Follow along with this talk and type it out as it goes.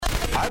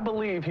I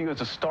believe he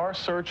is a Star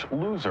Search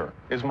loser.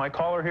 Is my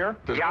caller here?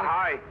 Yeah,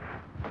 hi.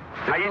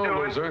 How you doing?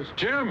 Losers.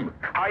 Jim.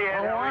 Hi,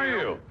 Ed. How are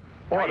you?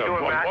 How you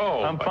doing, Matt?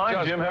 Whoa, I'm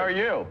fine, Jim. How are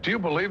you? Do you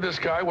believe this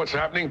guy, what's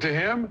happening to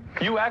him?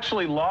 You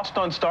actually lost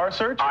on Star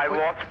Search? I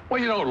lost. Well,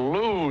 you don't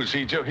lose.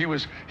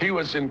 He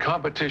was in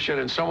competition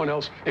and someone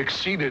else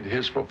exceeded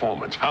his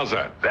performance. How's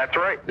that? That's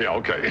right. Yeah,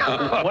 okay.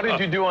 What did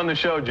you do on the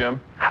show, Jim?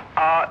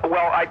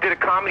 Well, I did a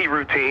comedy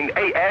routine.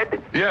 Hey,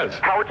 Ed. Yes.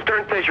 Howard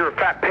Stern says you're a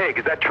fat pig.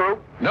 Is that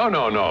true?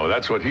 No.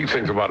 That's what he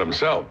thinks about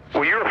himself.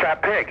 Well, you're a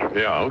fat pig.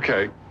 Yeah,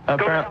 okay.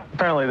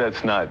 Apparently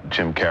that's not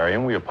Jim Carrey,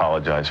 and we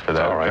apologize for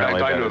that. All right.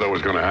 Apparently I knew that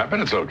was going to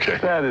happen. It's okay.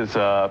 That is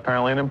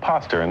apparently an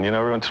imposter, and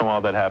every once in a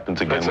while that happens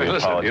again. We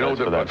apologize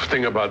for that. The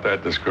thing about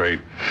that that's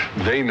great,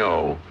 they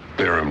know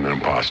they're an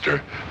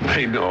imposter.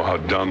 They know how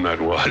dumb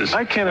that was.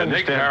 I can't understand. And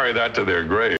they carry that to their grave.